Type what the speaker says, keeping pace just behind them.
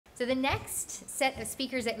So the next set of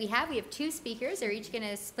speakers that we have two speakers. They're each going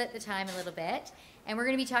to split the time a little bit. And we're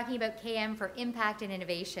going to be talking about KM for impact and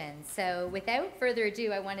innovation. So without further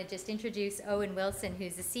ado, I want to just introduce Owen Wilson,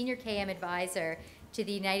 who's the Senior KM Advisor to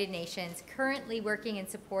the United Nations, currently working and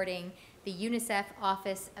supporting the UNICEF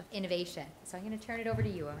Office of Innovation. So I'm going to turn it over to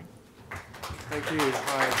you, Owen. Thank you.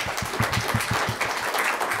 Hi.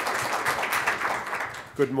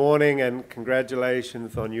 Good morning and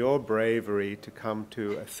congratulations on your bravery to come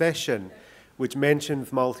to a session which mentions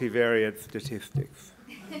multivariate statistics.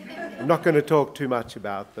 I'm not going to talk too much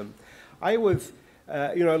about them. I was,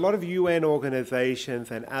 a lot of UN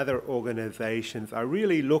organizations and other organizations are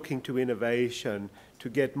really looking to innovation to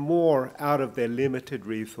get more out of their limited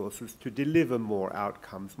resources, to deliver more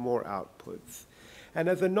outcomes, more outputs. And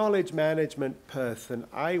as a knowledge management person,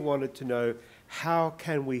 I wanted to know how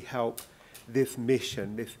can we help this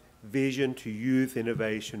mission, this vision to use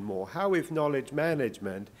innovation more? How is knowledge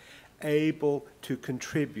management able to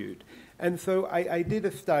contribute? And so I did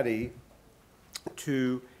a study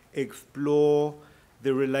to explore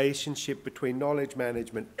the relationship between knowledge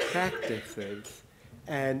management practices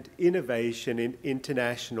and innovation in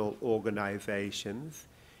international organizations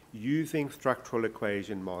using structural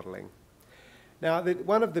equation modeling. Now,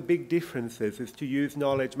 one of the big differences is to use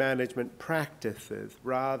knowledge management practices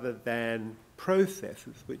rather than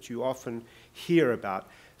processes, which you often hear about,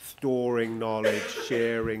 storing knowledge,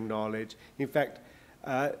 sharing knowledge. In fact,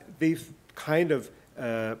 this kind of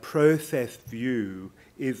process view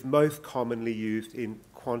is most commonly used in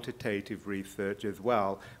quantitative research as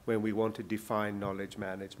well when we want to define knowledge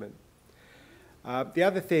management. The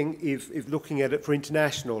other thing is looking at it for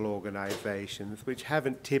international organizations, which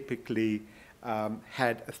haven't typically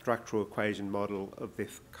had a structural equation model of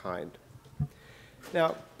this kind.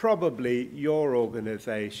 Now, probably your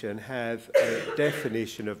organization has a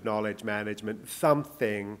definition of knowledge management,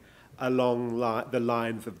 something along the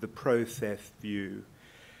lines of the process view.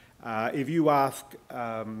 If you ask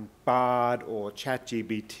Bard or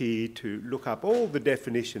ChatGPT to look up all the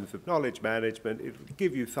definitions of knowledge management, it will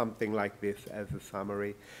give you something like this as a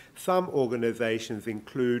summary. Some organizations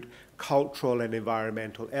include cultural and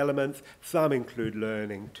environmental elements, some include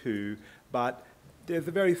learning too, but there's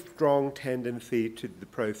a very strong tendency to the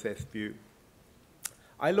process view.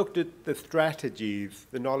 I looked at the strategies,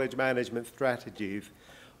 the knowledge management strategies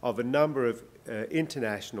of a number of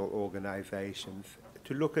international organizations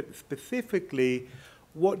to look at specifically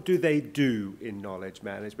what do they do in knowledge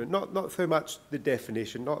management. Not so much the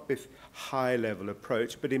definition, not this high-level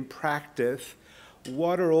approach, but in practice,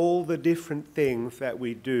 what are all the different things that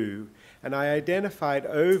we do? And I identified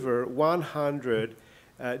over 100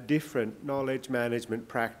 different knowledge management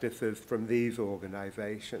practices from these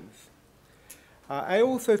organizations. I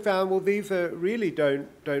also found, well, these really don't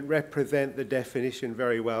represent the definition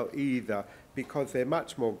very well either, because they're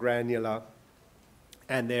much more granular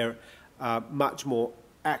and they're much more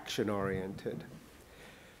action-oriented.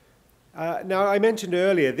 Now, I mentioned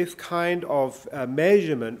earlier, this kind of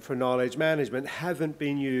measurement for knowledge management hasn't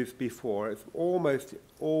been used before. It's almost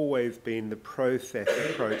always been the process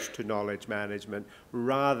approach to knowledge management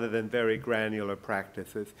rather than very granular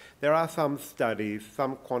practices. There are some studies,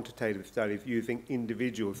 some quantitative studies using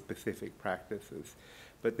individual specific practices.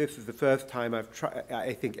 But this is the first time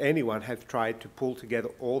I think anyone has tried to pull together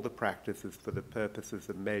all the practices for the purposes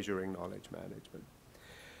of measuring knowledge management.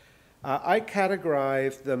 I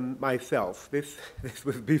categorized them myself. This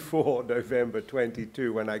was before November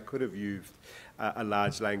 22, when I could have used a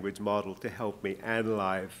large language model to help me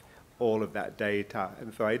analyze all of that data.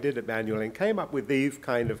 And so I did it manually and came up with these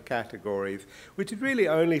kind of categories, which is really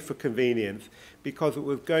only for convenience, because it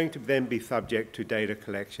was going to then be subject to data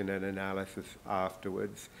collection and analysis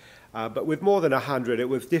afterwards. But with more than 100, it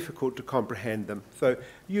was difficult to comprehend them. So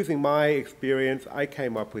using my experience, I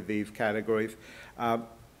came up with these categories.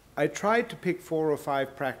 I tried to pick 4 or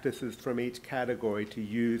 5 practices from each category to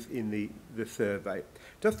use in the survey,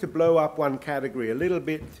 just to blow up one category a little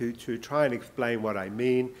bit to try and explain what I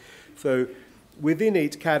mean. So within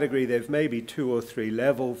each category, there's maybe 2 or 3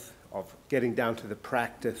 levels of getting down to the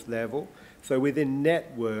practice level. So within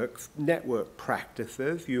network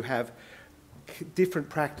practices, you have different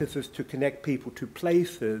practices to connect people to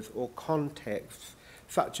places or contexts,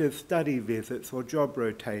 such as study visits or job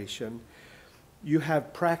rotation. You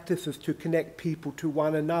have practices to connect people to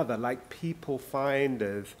one another, like people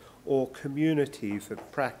finders or communities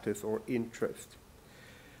of practice or interest.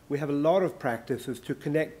 We have a lot of practices to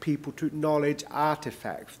connect people to knowledge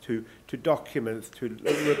artifacts, to documents, to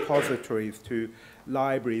repositories, to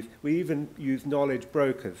libraries. We even use knowledge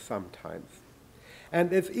brokers sometimes. And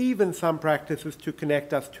there's even some practices to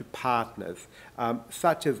connect us to partners,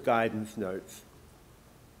 such as guidance notes.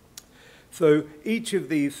 So each of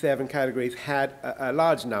these 7 categories had a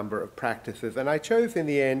large number of practices, and I chose in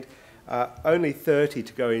the end only 30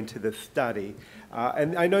 to go into the study.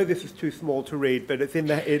 And I know this is too small to read, but it's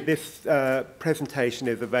this presentation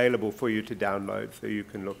is available for you to download so you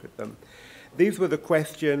can look at them. These were the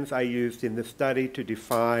questions I used in the study to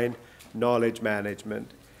define knowledge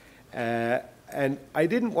management. And I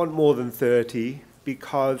didn't want more than 30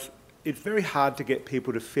 because it's very hard to get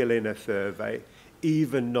people to fill in a survey,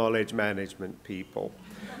 even knowledge management people.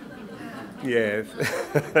 Yes.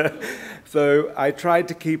 So I tried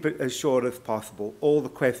to keep it as short as possible. All the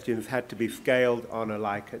questions had to be scaled on a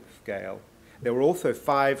Likert scale. There were also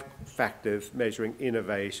 5 factors measuring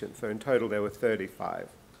innovation, so in total there were 35.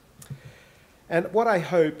 And what I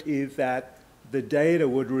hoped is that the data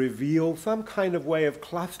would reveal some kind of way of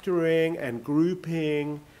clustering and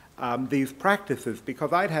grouping these practices,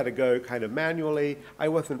 because I'd had to go kind of manually. I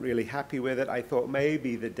wasn't really happy with it. I thought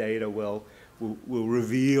maybe the data will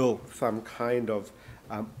reveal some kind of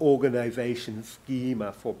organization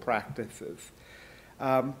schema for practices.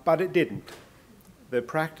 But it didn't. The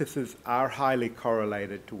practices are highly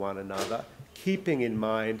correlated to one another, keeping in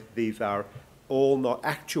mind these are all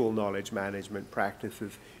actual knowledge management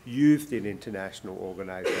practices used in international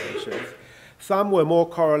organizations. Some were more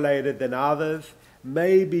correlated than others.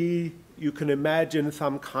 Maybe you can imagine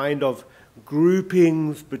some kind of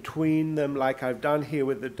groupings between them, like I've done here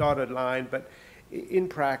with the dotted line, but in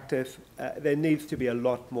practice, there needs to be a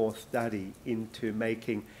lot more study into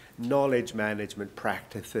making knowledge management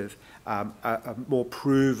practices a more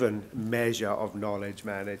proven measure of knowledge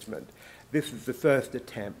management. This is the first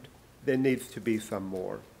attempt. There needs to be some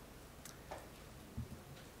more.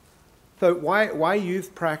 So why use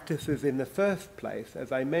practices in the first place?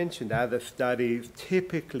 As I mentioned, other studies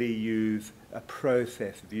typically use a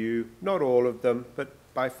process view, not all of them, but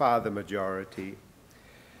by far the majority.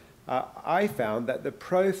 I found that the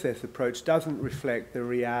process approach doesn't reflect the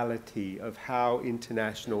reality of how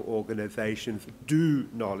international organizations do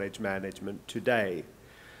knowledge management today.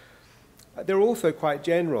 They're also quite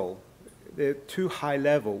general. They're too high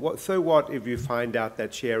level. So what if you find out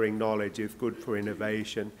that sharing knowledge is good for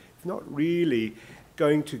innovation? It's not really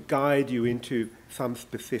going to guide you into some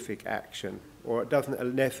specific action, or it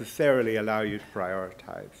doesn't necessarily allow you to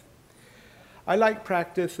prioritize. I like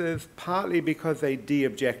practices partly because they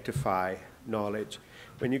de-objectify knowledge.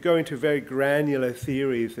 When you go into very granular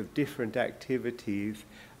theories of different activities,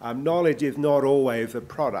 knowledge is not always a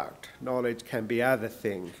product. Knowledge can be other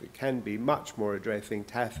things. It can be much more addressing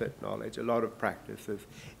tacit knowledge. A lot of practices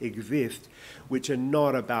exist which are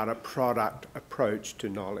not about a product approach to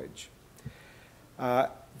knowledge.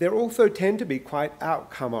 They also tend to be quite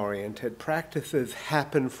outcome-oriented. Practices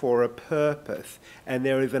happen for a purpose, and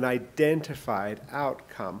there is an identified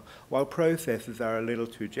outcome, while processes are a little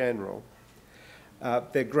too general.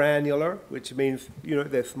 They're granular, which means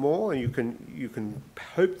they're small, and you can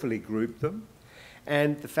hopefully group them.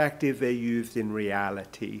 And the fact is they're used in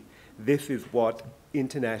reality. This is what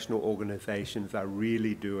international organizations are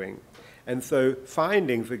really doing. And so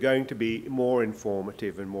findings are going to be more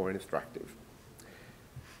informative and more instructive.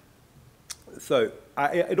 So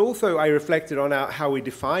I reflected on how we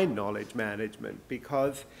define knowledge management,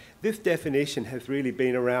 because this definition has really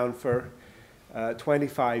been around for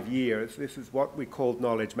 25 years. This is what we called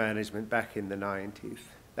knowledge management back in the 90s.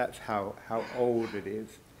 That's how old it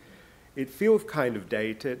is. It feels kind of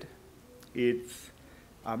dated. It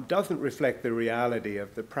doesn't reflect the reality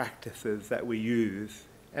of the practices that we use.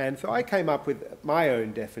 And so I came up with my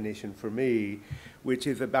own definition for me, which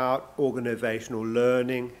is about organizational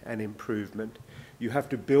learning and improvement. You have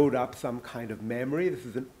to build up some kind of memory. This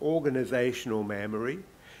is an organizational memory.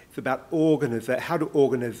 It's about how do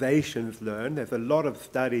organizations learn. There's a lot of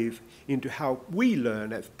studies into how we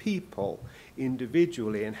learn as people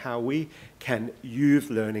individually and how we can use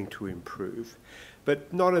learning to improve,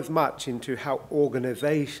 but not as much into how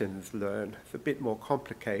organizations learn. It's a bit more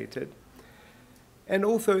complicated. And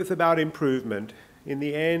also it's about improvement. In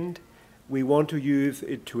the end, we want to use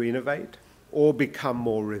it to innovate or become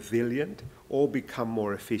more resilient or become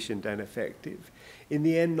more efficient and effective. In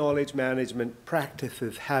the end, knowledge management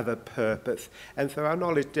practices have a purpose. And so our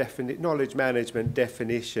knowledge management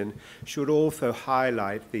definition should also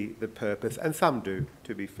highlight the purpose, and some do,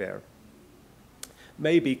 to be fair.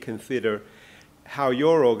 Maybe consider how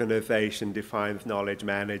your organization defines knowledge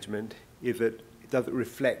management. Does it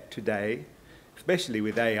reflect today? Especially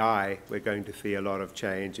with AI, we're going to see a lot of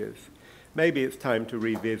changes. Maybe it's time to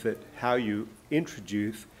revisit how you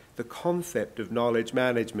introduce the the concept of knowledge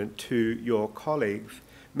management to your colleagues,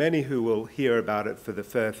 many who will hear about it for the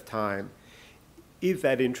first time. Is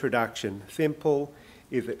that introduction simple?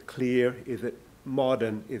 Is it clear? Is it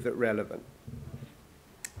modern? Is it relevant?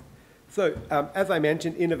 So, as I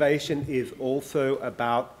mentioned, innovation is also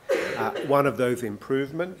about one of those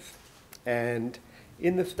improvements. And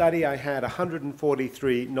in the study, I had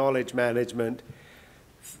 143 knowledge management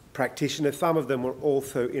practitioners. Some of them were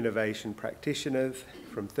also innovation practitioners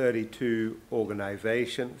from 32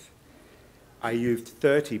 organizations. I used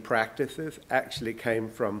 30 practices, actually came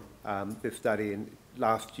from this study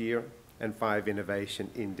last year, and 5 innovation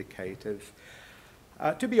indicators.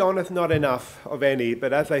 To be honest, not enough of any,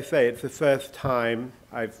 but as I say, it's the first time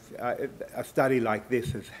a study like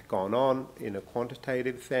this has gone on in a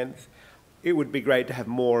quantitative sense. It would be great to have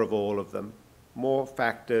more of all of them, more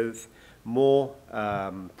factors, more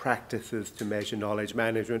practices to measure knowledge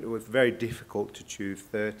management. It was very difficult to choose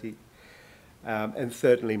 30, and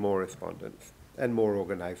certainly more respondents and more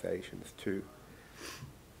organizations too.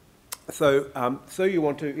 So, you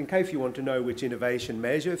want to, in case you want to know which innovation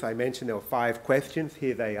measures, I mentioned there were 5 questions.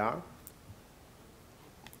 Here they are.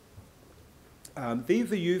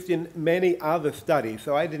 These are used in many other studies,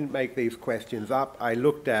 so I didn't make these questions up. I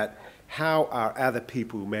looked at how are other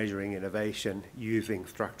people measuring innovation using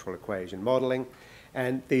structural equation modeling,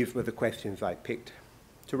 and these were the questions I picked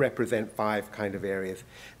to represent 5 kind of areas.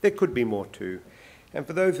 There could be more too. And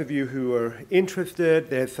for those of you who are interested,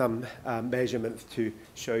 there's some measurements to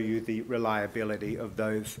show you the reliability of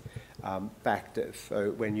those factors.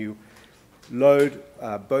 So when you load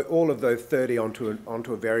all of those 30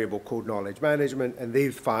 onto a variable called knowledge management, and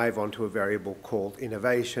these 5 onto a variable called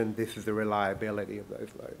innovation, this is the reliability of those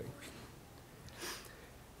loadings.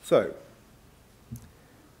 So,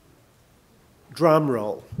 drum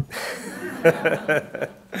roll.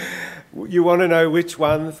 You want to know which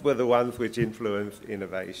ones were the ones which influenced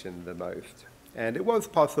innovation the most. And it was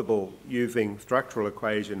possible using structural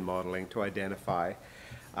equation modeling to identify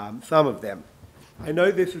some of them. I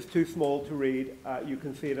know this is too small to read. You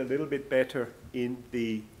can see it a little bit better in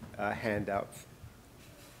the handouts.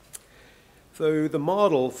 So the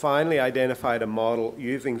model finally identified a model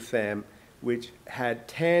using SAM which had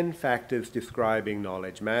 10 factors describing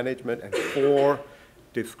knowledge management and 4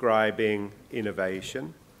 describing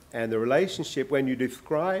innovation. And the relationship, when you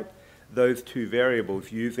describe those 2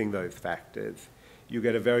 variables using those factors, you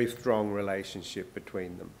get a very strong relationship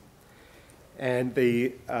between them. And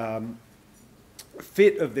the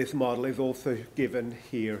fit of this model is also given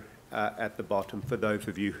here at the bottom for those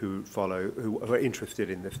of you who are interested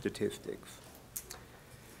in the statistics.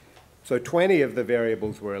 So 20 of the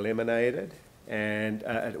variables were eliminated, and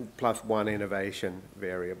plus 1 innovation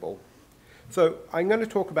variable. So I'm going to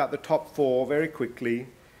talk about the top 4 very quickly,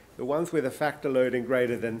 the ones with a factor loading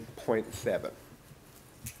greater than 0.7.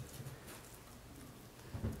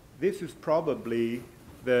 This is probably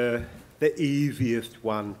the easiest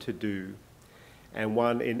one to do, and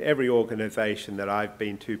one in every organization that I've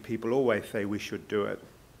been to, people always say we should do it.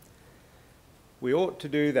 We ought to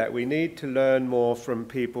do that. We need to learn more from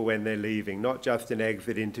people when they're leaving, not just an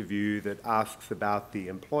exit interview that asks about the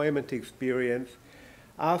employment experience.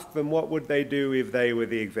 Ask them what would they do if they were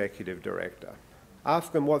the executive director.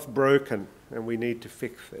 Ask them what's broken and we need to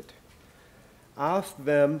fix it. Ask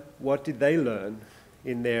them what did they learn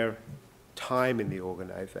in their time in the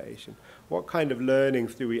organization. What kind of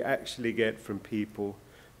learnings do we actually get from people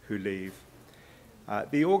who leave?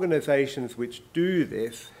 The organizations which do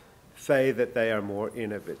this say that they are more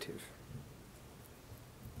innovative.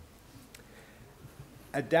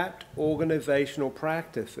 Adapt organizational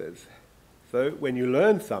practices. So when you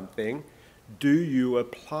learn something, do you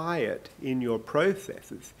apply it in your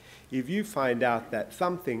processes? If you find out that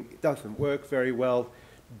something doesn't work very well,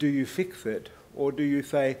 do you fix it? Or do you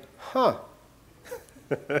say,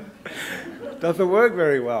 doesn't work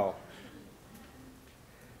very well?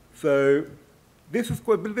 So this is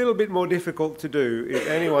a little bit more difficult to do. If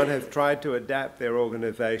anyone has tried to adapt their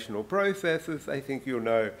organizational processes, I think you'll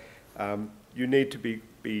know you need to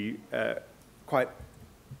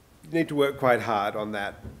need to work quite hard on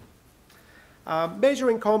that.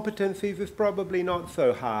 Measuring competencies is probably not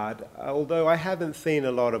so hard, although I haven't seen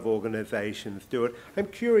a lot of organizations do it. I'm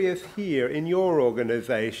curious here, in your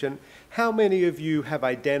organization, how many of you have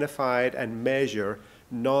identified and measure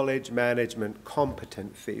knowledge management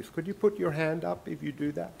competencies? Could you put your hand up if you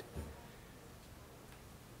do that?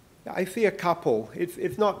 I see a couple.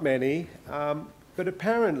 It's not many, but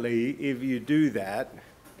apparently if you do that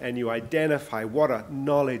and you identify what are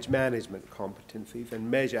knowledge management competencies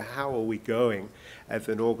and measure how are we going as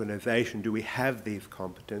an organization, do we have these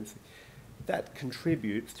competencies, that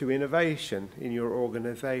contributes to innovation in your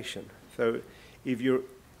organization. So if you're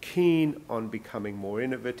keen on becoming more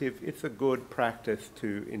innovative, it's a good practice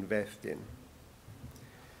to invest in.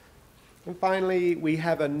 And finally, we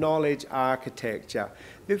have a knowledge architecture.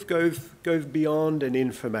 This goes beyond an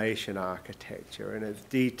information architecture and is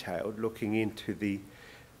detailed, looking into the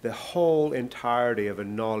whole entirety of a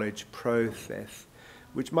knowledge process,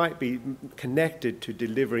 which might be connected to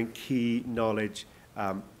delivering key knowledge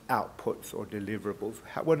outputs or deliverables.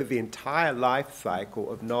 What is the entire life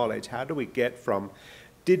cycle of knowledge? How do we get from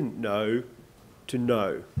didn't know to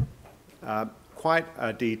know? Quite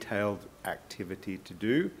a detailed activity to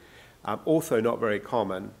do. Also not very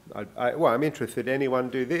common. Well, I'm interested. Anyone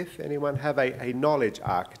do this? Anyone have a knowledge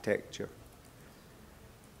architecture?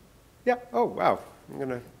 Yeah. Oh, wow. I'm going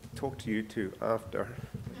to talk to you two after.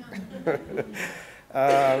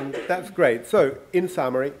 That's great. So, in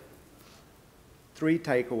summary, 3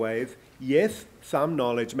 takeaways. Yes, some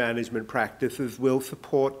knowledge management practices will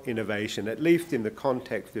support innovation, at least in the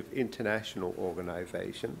context of international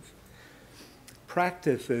organizations.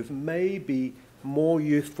 Practices may be more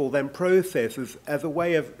useful than processes as a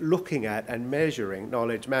way of looking at and measuring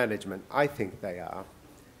knowledge management. I think they are.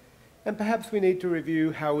 And perhaps we need to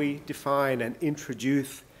review how we define and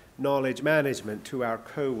introduce knowledge management to our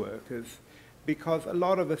co-workers, because a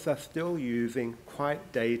lot of us are still using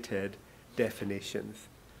quite dated definitions.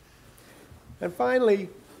 And finally,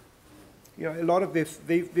 you know, a lot of this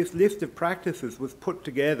list of practices was put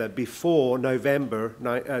together before November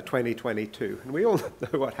 2022. And we all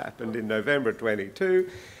know what happened in November 22,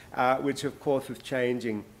 which of course is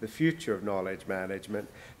changing the future of knowledge management.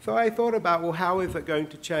 So I thought about, well, how is it going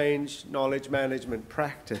to change knowledge management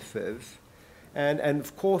practices? And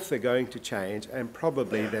of course they're going to change, and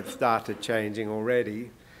probably they've started changing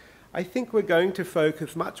already. I think we're going to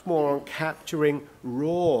focus much more on capturing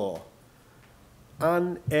raw,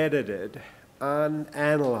 unedited,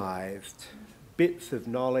 unanalyzed bits of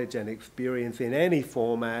knowledge and experience in any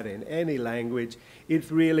format, in any language.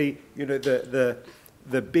 It's really, you know,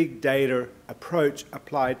 the big data approach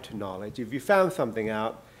applied to knowledge. If you found something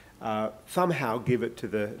out, somehow give it to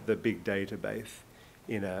the big database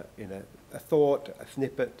in a thought, a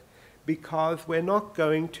snippet, because we're not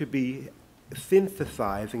going to be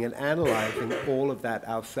synthesizing and analyzing all of that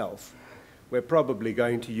ourselves. We're probably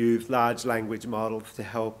going to use large language models to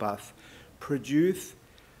help us produce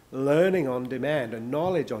learning on demand and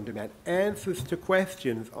knowledge on demand, answers to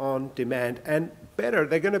questions on demand, and better,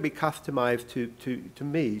 they're going to be customized to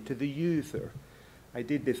me, to the user. I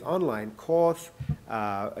did this online course,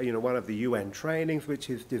 you know, one of the UN trainings, which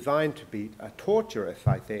is designed to be torturous,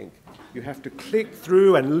 I think. You have to click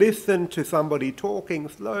through and listen to somebody talking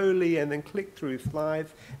slowly and then click through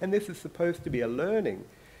slides, and this is supposed to be a learning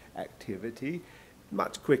activity.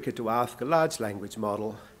 Much quicker to ask a large language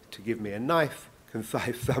model to give me a nice,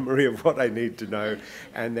 concise summary of what I need to know,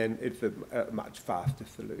 and then it's a much faster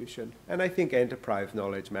solution. And I think enterprise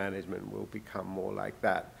knowledge management will become more like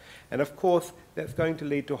that. And of course, that's going to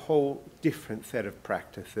lead to a whole different set of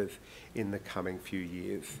practices in the coming few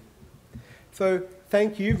years. So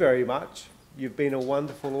thank you very much. You've been a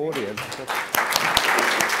wonderful audience.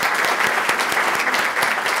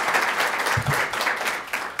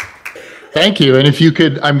 Thank you. And if you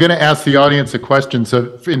could, I'm going to ask the audience a question.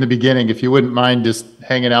 So in the beginning, if you wouldn't mind just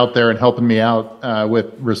hanging out there and helping me out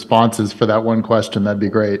with responses for that one question, that'd be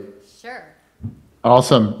great. Sure.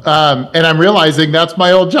 Awesome. And I'm realizing that's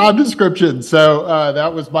my old job description. So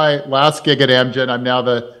that was my last gig at Amgen. I'm now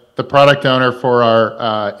the product owner for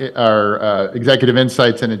our executive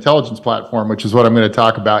insights and intelligence platform, which is what I'm going to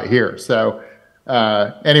talk about here. So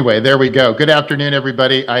anyway, there we go. Good afternoon,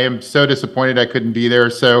 everybody. I am so disappointed I couldn't be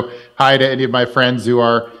there. So hi to any of my friends who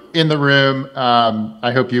are in the room.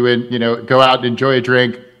 I hope you go out and enjoy a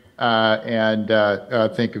drink and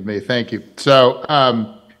think of me. Thank you. So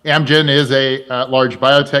Amgen is a large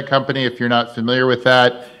biotech company, if you're not familiar with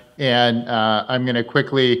that. And I'm going to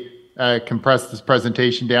quickly compress this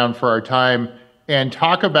presentation down for our time and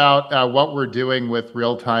talk about what we're doing with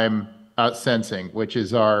real-time sensing, which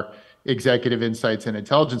is our executive insights and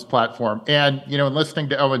intelligence platform. And, in listening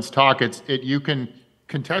to Owen's talk, you can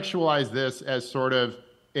contextualize this as sort of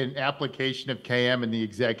an application of KM in the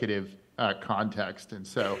executive context. And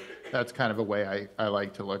so that's kind of a way I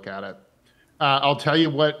like to look at it. I'll tell you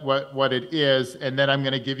what it is, and then I'm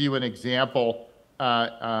going to give you an example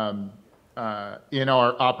in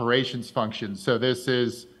our operations function. So this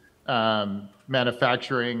is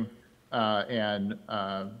manufacturing and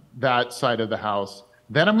that side of the house.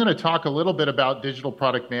 Then I'm going to talk a little bit about digital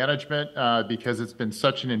product management because it's been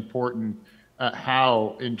such an important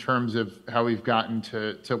how in terms of how we've gotten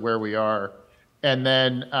to where we are. and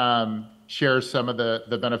then share some of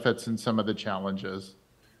the benefits and some of the challenges.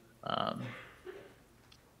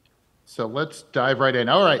 So let's dive right in.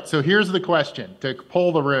 All right, so here's the question to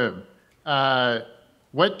poll the room.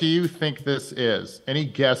 What do you think this is? Any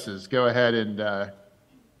guesses? Go ahead and...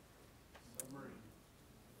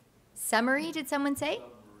 Summary, did someone say?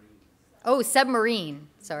 Submarine. Oh, submarine,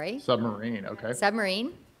 sorry. Submarine, okay. Submarine.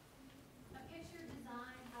 A picture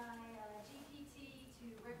designed by GPT to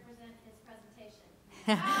represent his presentation.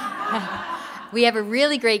 We have a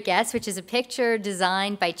really great guess, which is a picture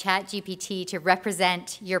designed by ChatGPT to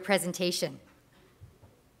represent your presentation.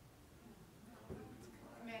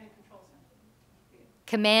 Command and control center.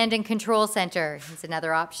 Command and control center is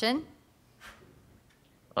another option.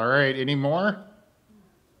 All right, any more?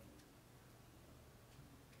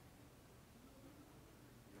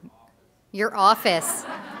 Your office.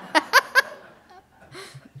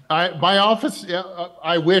 My office,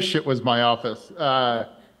 I wish it was my office.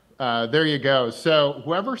 There you go. So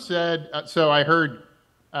whoever said, so I heard,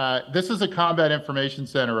 this is a combat information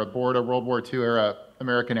center aboard a World War II era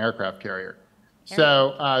American aircraft carrier.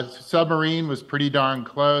 So submarine was pretty darn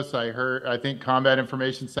close. I think combat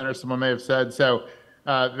information center, someone may have said. So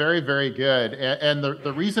very, very good. And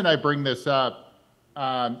the reason I bring this up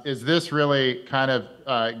is this really kind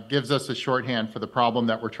of gives us a shorthand for the problem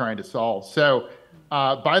that we're trying to solve. So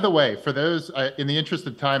by the way, for those, in the interest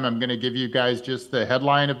of time, I'm going to give you guys just the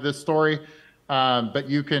headline of this story. But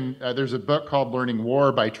you can, there's a book called Learning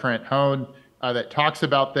War by Trent Hone that talks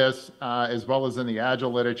about this, as well as in the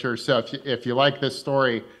Agile literature. So if you like this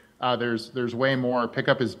story, there's way more. Pick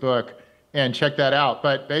up his book and check that out.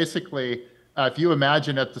 But basically, if you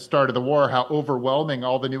imagine at the start of the war how overwhelming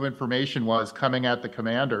all the new information was coming at the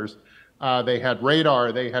commanders, they had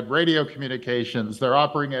radar, they had radio communications, they're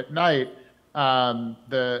operating at night.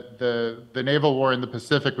 The naval war in the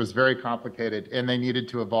Pacific was very complicated, and they needed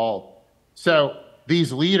to evolve. So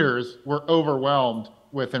these leaders were overwhelmed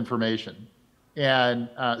with information. And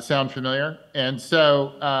sound familiar? And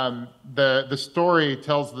so the story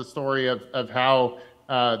tells the story of how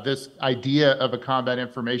this idea of a combat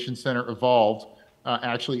information center evolved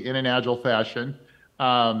actually in an agile fashion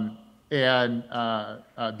and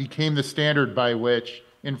became the standard by which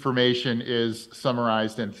information is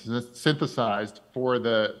summarized and synthesized for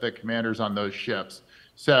the commanders on those ships.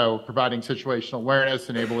 So providing situational awareness,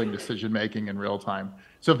 enabling decision-making in real time.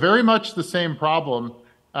 So very much the same problem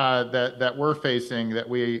that we're facing that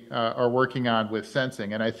we are working on with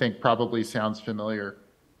sensing, and I think probably sounds familiar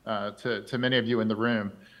to many of you in the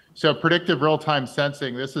room. So predictive real-time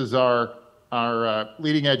sensing, this is our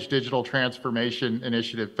leading-edge digital transformation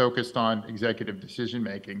initiative focused on executive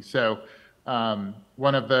decision-making. So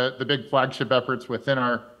one of the big flagship efforts within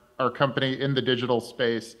our company in the digital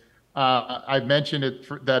space, I've mentioned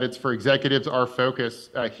that it's for executives. Our focus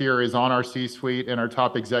here is on our C-suite and our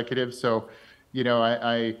top executives. So, you know,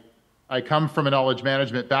 I come from a knowledge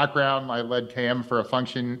management background. I led KM for a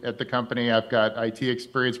function at the company. I've got IT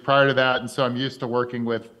experience prior to that, and so I'm used to working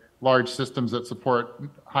with large systems that support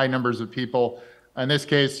high numbers of people. In this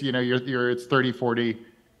case, you know, it's 30, 40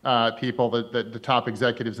 people, the top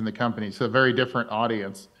executives in the company, so a very different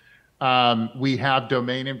audience. We have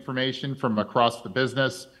domain information from across the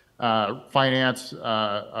business, finance,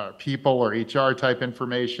 people or HR type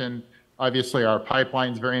information. Obviously, our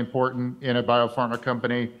pipeline is very important in a biopharma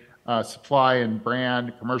company. Supply and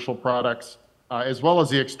brand, commercial products, as well as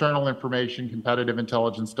the external information, competitive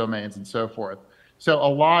intelligence domains, and so forth. So a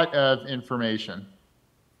lot of information.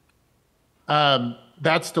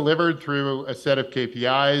 That's delivered through a set of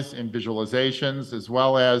KPIs and visualizations, as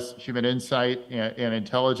well as human insight and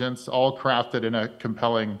intelligence, all crafted in a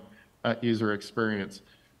compelling user experience.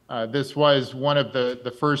 This was one of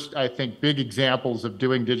the first, I think, big examples of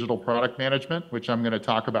doing digital product management, which I'm going to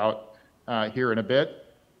talk about here in a bit.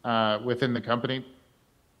 Within the company.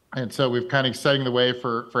 And so we've kind of setting the way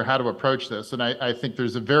for how to approach this. And I think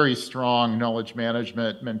there's a very strong knowledge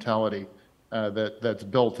management mentality that's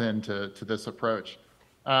built into this approach.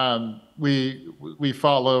 We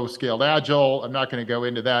follow scaled agile. I'm not going to go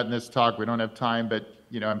into that in this talk. We don't have time, but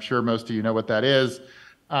you know, I'm sure most of you know what that is.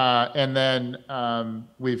 And then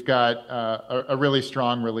we've got a really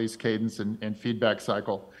strong release cadence and feedback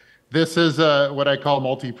cycle. This is what I call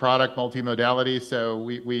multi-product, multi-modality. So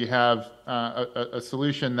we have a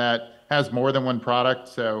solution that has more than one product.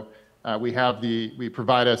 So we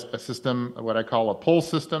provide a system, what I call a pull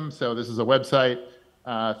system. So this is a website.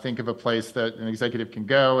 Think of a place that an executive can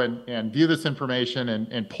go and view this information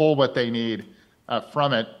and pull what they need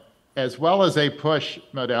from it, as well as a push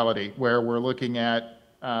modality where we're looking at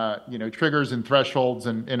you know, triggers and thresholds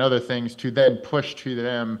and other things to then push to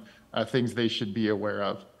them things they should be aware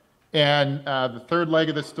of. And the third leg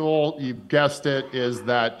of the stool, you've guessed it, is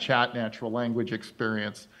that chat natural language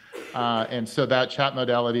experience. And so that chat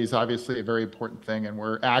modality is obviously a very important thing, and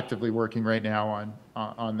we're actively working right now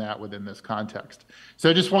on that within this context. So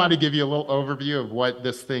I just wanted to give you a little overview of what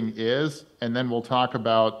this thing is, and then we'll talk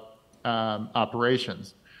about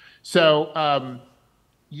operations. So,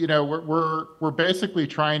 you know, we're basically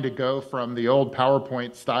trying to go from the old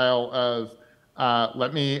PowerPoint style of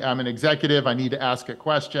I'm an executive, I need to ask a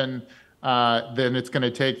question. Then it's going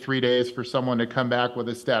to take 3 days for someone to come back with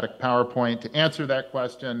a static PowerPoint to answer that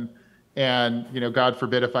question. And, you know, God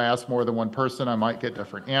forbid if I ask more than one person, I might get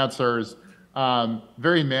different answers.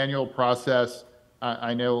 Very manual process.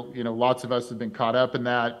 I know, you know, lots of us have been caught up in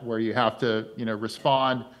that where you have to, you know,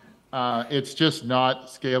 respond. It's just not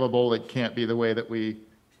scalable. It can't be the way that we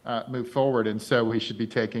move forward. And so we should be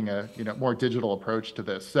taking a, you know, more digital approach to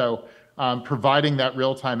this. So providing that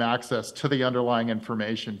real-time access to the underlying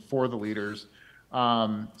information for the leaders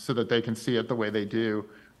so that they can see it the way they do,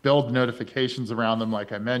 build notifications around them,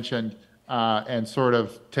 like I mentioned, and sort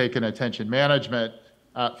of take an attention management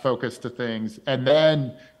focus to things. And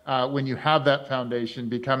then when you have that foundation,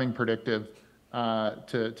 becoming predictive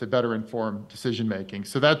to better inform decision-making.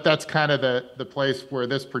 So that's kind of the place where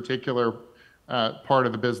this particular part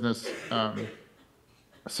of the business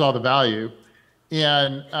saw the value.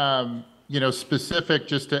 And, you know, specific,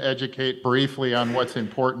 just to educate briefly on what's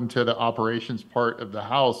important to the operations part of the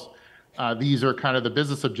house, these are kind of the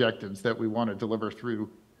business objectives that we want to deliver through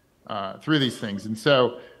these things. And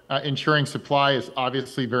so ensuring supply is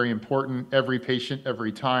obviously very important. Every patient,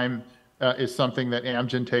 every time is something that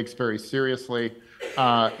Amgen takes very seriously.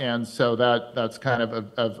 And so that's kind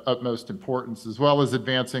of utmost importance, as well as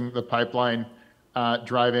advancing the pipeline,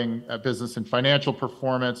 driving business and financial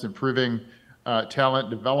performance, improving talent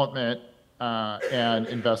development, and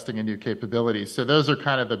investing in new capabilities. So those are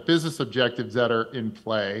kind of the business objectives that are in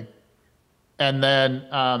play. And then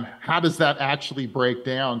how does that actually break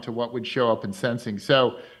down to what would show up in sensing?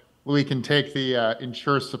 So we can take the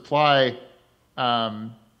ensure supply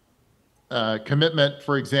commitment,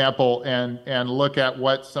 for example, and look at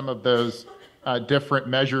what some of those different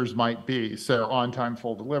measures might be. So on-time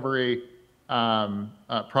full delivery,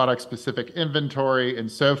 product-specific inventory,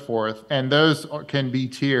 and so forth. And those can be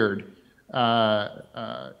tiered in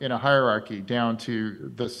a hierarchy down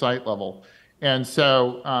to the site level. And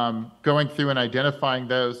so going through and identifying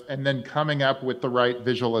those and then coming up with the right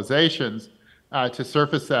visualizations to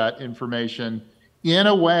surface that information in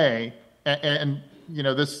a way, and you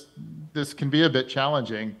know, this can be a bit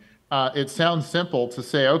challenging. It sounds simple to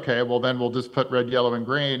say, okay, well then we'll just put red, yellow, and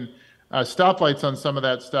green stoplights on some of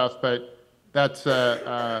that stuff, but that's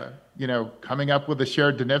you know, coming up with a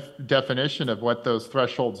shared definition of what those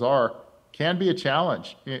thresholds are can be a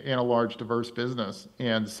challenge in a large, diverse business.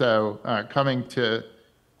 And so coming to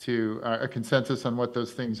a consensus on what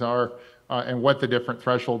those things are and what the different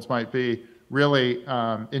thresholds might be really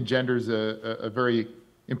engenders a very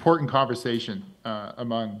important conversation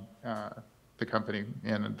among the company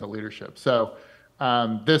and the leadership. So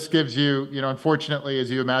this gives you, you know, unfortunately, as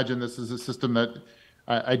you imagine, this is a system that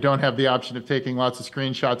I don't have the option of taking lots of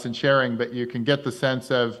screenshots and sharing, but you can get the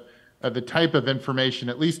sense of the type of information,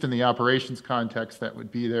 at least in the operations context, that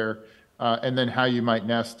would be there, and then how you might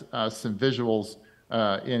nest some visuals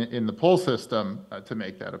in the pull system to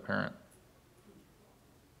make that apparent.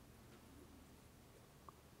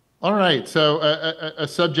 All right, so a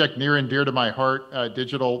subject near and dear to my heart,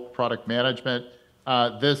 digital product management.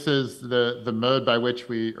 This is the mode by which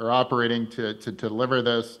we are operating to deliver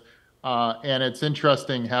this. And it's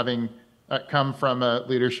interesting, having come from a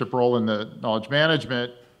leadership role in the knowledge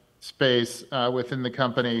management space within the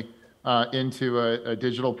company into a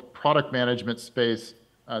digital product management space.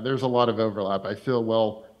 There's a lot of overlap. I feel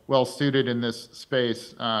well suited in this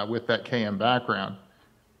space with that KM background.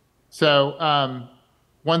 So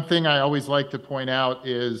one thing I always like to point out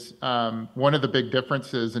is one of the big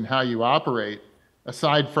differences in how you operate,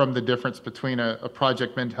 aside from the difference between a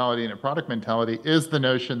project mentality and a product mentality, is the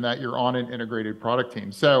notion that you're on an integrated product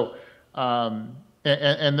team. So,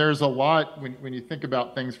 and there's a lot, when you think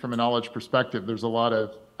about things from a knowledge perspective, there's a lot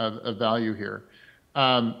of value here.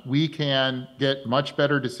 We can get much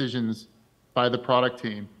better decisions by the product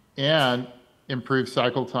team and improve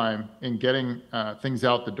cycle time in getting things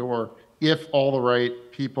out the door if all the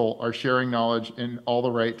right people are sharing knowledge in all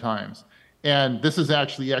the right times. And this is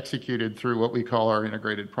actually executed through what we call our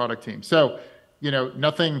integrated product team. So, you know,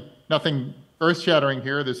 nothing earth-shattering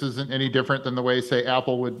here. This isn't any different than the way, say,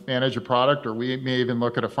 Apple would manage a product, or we may even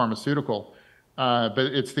look at a pharmaceutical. But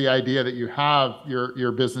it's the idea that you have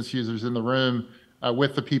your business users in the room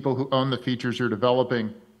with the people who own the features you're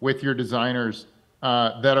developing, with your designers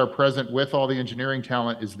that are present with all the engineering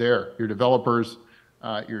talent is there. Your developers,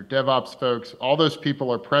 your DevOps folks, all those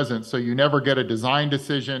people are present, so you never get a design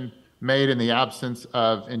decision made in the absence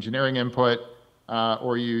of engineering input,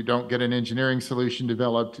 or you don't get an engineering solution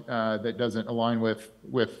developed that doesn't align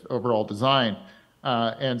with overall design.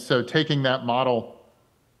 And so taking that model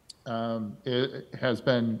it has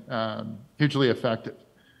been hugely effective.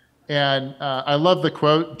 And I love the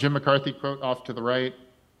quote, Jim McCarthy quote off to the right.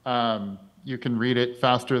 You can read it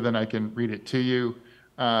faster than I can read it to you,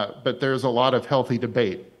 but there's a lot of healthy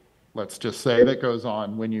debate, let's just say, that goes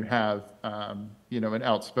on when you have an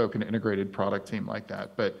outspoken integrated product team like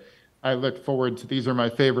that. But I look forward to, these are my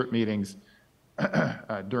favorite meetings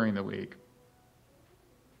during the week.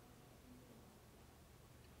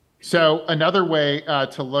 So another way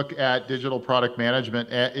to look at digital product management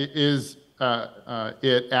is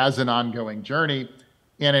it as an ongoing journey,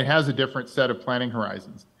 and it has a different set of planning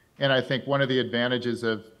horizons. And I think one of the advantages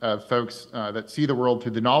of folks that see the world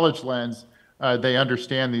through the knowledge lens, they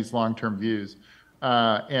understand these long-term views.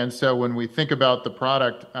 And so when we think about the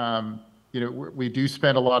product, we do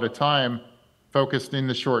spend a lot of time focused in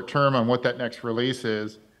the short term on what that next release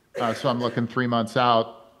is. So I'm looking 3 months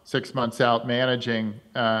out, 6 months out, managing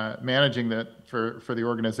that for the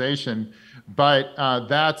organization. But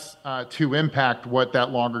that's to impact what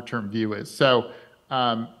that longer term view is. So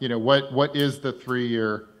what is the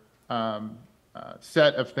 3-year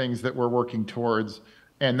set of things that we're working towards,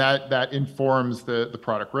 and that informs the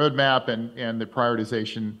product roadmap and the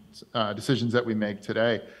prioritization decisions that we make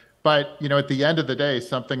today. But at the end of the day,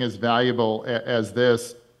 something as valuable as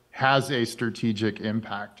this has a strategic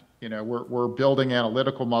impact. We're building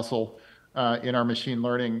analytical muscle in our machine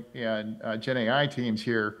learning and Gen AI teams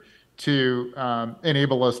here to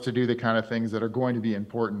enable us to do the kind of things that are going to be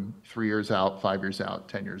important 3 years out, 5 years out,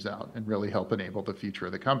 10 years out, and really help enable the future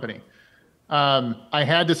of the company. I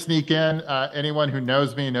had to sneak in, anyone who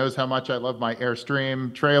knows me knows how much I love my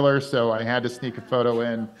Airstream trailer, so I had to sneak a photo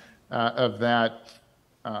in of that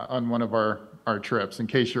on one of our trips. In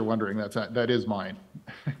case you're wondering, that is mine.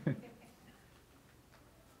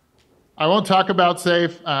 I won't talk about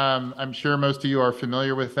SAFE. I'm sure most of you are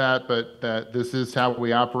familiar with that, but this is how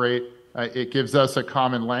we operate. It gives us a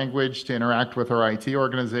common language to interact with our IT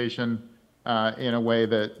organization in a way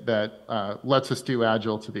that lets us do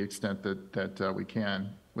Agile to the extent that we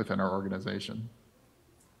can within our organization.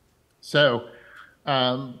 So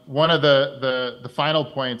one of the final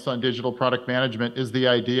points on digital product management is the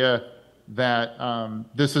idea that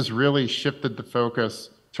this has really shifted the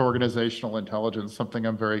focus to organizational intelligence, something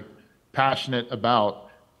I'm very passionate about.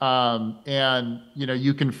 And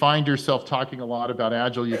you can find yourself talking a lot about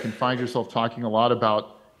Agile. You can find yourself talking a lot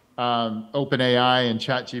about OpenAI and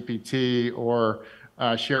ChatGPT or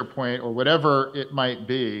SharePoint or whatever it might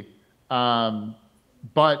be.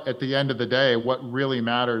 But at the end of the day, what really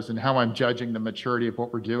matters and how I'm judging the maturity of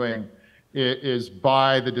what we're doing is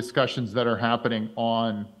by the discussions that are happening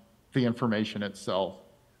on the information itself.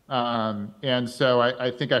 And so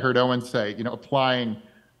I think I heard Owen say, applying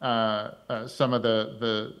some of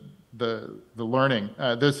the learning.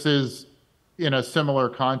 This is in a similar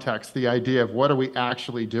context, the idea of what are we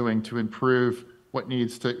actually doing to improve what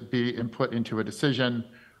needs to be input into a decision?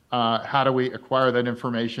 How do we acquire that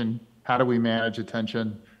information? How do we manage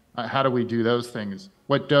attention? How do we do those things?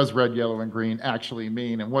 What does red, yellow, and green actually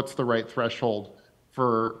mean? And what's the right threshold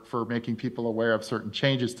for making people aware of certain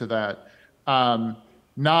changes to that?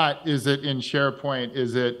 Not is it in SharePoint,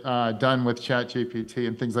 is it done with ChatGPT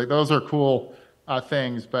and things like those are cool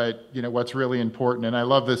things, but what's really important, and I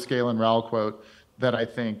love this Galen Rowell quote that I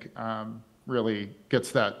think really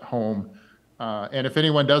gets that home. And if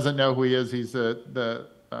anyone doesn't know who he is, he's the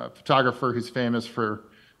photographer who's famous for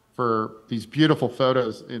these beautiful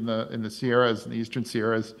photos in the Sierras, in the Eastern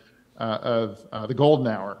Sierras of the golden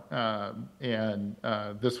hour. And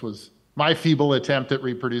this was my feeble attempt at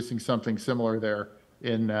reproducing something similar there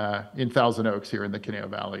in Thousand Oaks here in the Conejo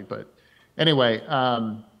Valley. But anyway,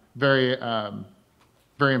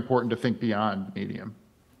 very important to think beyond medium.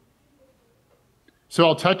 So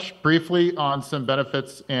I'll touch briefly on some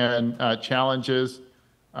benefits and challenges.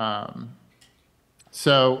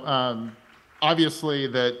 Obviously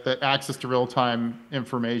that access to real-time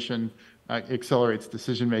information accelerates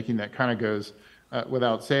decision-making. That kind of goes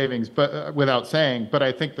without saying, but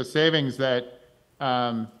I think the savings that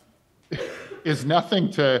is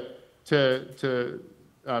nothing to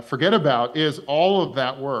forget about is all of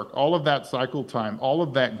that work, all of that cycle time, all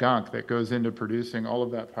of that gunk that goes into producing all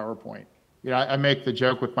of that PowerPoint. I make the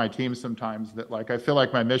joke with my team sometimes that I feel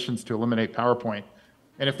like my mission's to eliminate PowerPoint.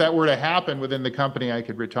 And if that were to happen within the company, I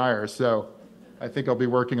could retire. So I think I'll be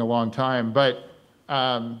working a long time. But,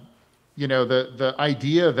 you know, the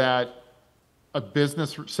idea that a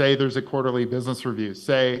business, say there's a quarterly business review,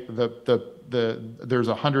 say there's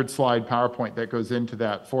a 100-slide PowerPoint that goes into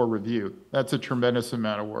that for review. That's a tremendous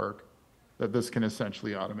amount of work that this can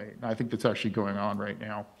essentially automate. And I think that's actually going on right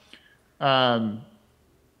now.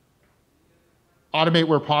 Automate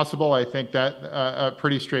where possible. I think that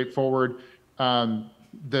pretty straightforward.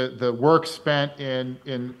 The work spent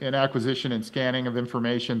in acquisition and scanning of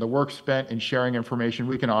information, the work spent in sharing information,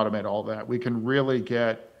 we can automate all that. We can really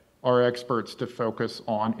get our experts to focus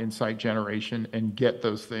on insight generation and get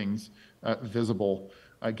those things visible,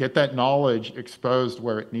 get that knowledge exposed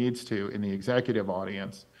where it needs to in the executive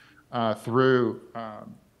audience through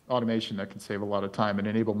automation that can save a lot of time and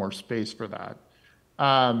enable more space for that.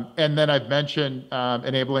 And then I've mentioned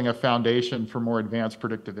enabling a foundation for more advanced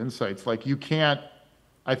predictive insights. Like you can't,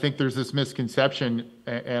 I think there's this misconception,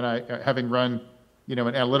 and having run, you know,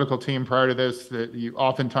 an analytical team prior to this, that you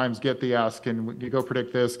oftentimes get the ask, can you go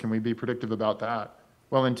predict this? Can we be predictive about that?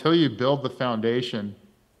 Well, until you build the foundation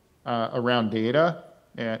around data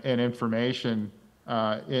and information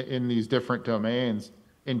in these different domains,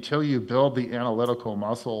 until you build the analytical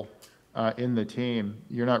muscle in the team,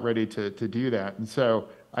 you're not ready to do that. And so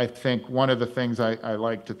I think one of the things I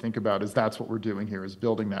like to think about is that's what we're doing here, is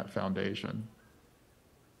building that foundation.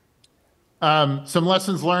 Some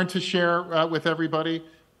lessons learned to share with everybody.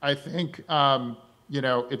 I think, you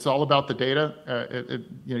know, it's all about the data.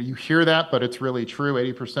 You know, you hear that, but it's really true.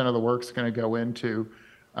 80% of the work's going to go into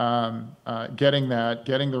getting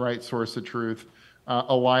the right source of truth,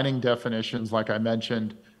 aligning definitions, like I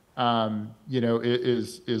mentioned. You know,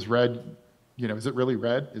 is red, you know, is it really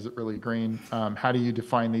red? Is it really green? How do you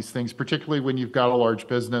define these things, particularly when you've got a large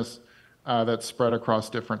business that's spread across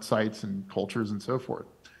different sites and cultures and so forth?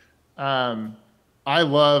 I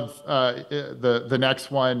love the next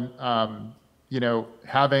one, you know,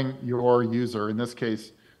 having your user, in this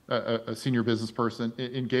case, a senior business person,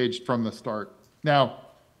 engaged from the start. Now,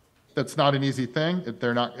 that's not an easy thing.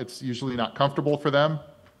 It's usually not comfortable for them.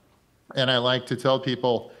 And I like to tell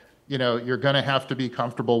people, you know, you're going to have to be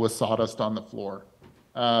comfortable with sawdust on the floor.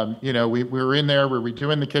 You know, we were in there, we're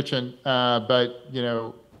redoing the kitchen, but, you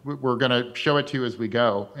know, we're going to show it to you as we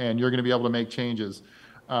go, and you're going to be able to make changes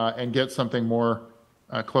and get something more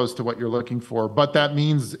close to what you're looking for. But that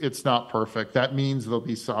means it's not perfect. That means there'll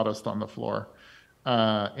be sawdust on the floor.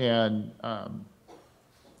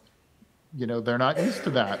 You know, they're not used to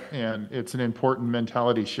that, and it's an important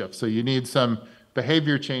mentality shift. So you need some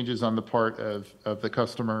behavior changes on the part of the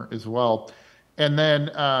customer as well. And then,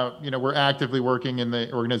 you know, we're actively working in the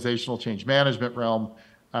organizational change management realm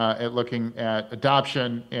at looking at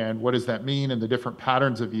adoption and what does that mean and the different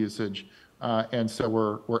patterns of usage. And so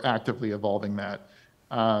we're actively evolving that.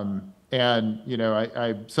 And you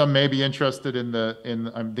know, some may be interested in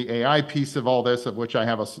the AI piece of all this, of which I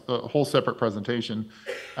have a whole separate presentation,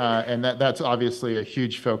 and that's obviously a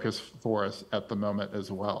huge focus for us at the moment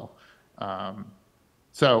as well.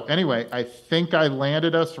 So anyway, I think I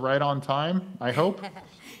landed us right on time, I hope.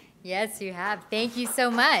 Yes, you have. Thank you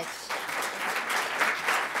so much.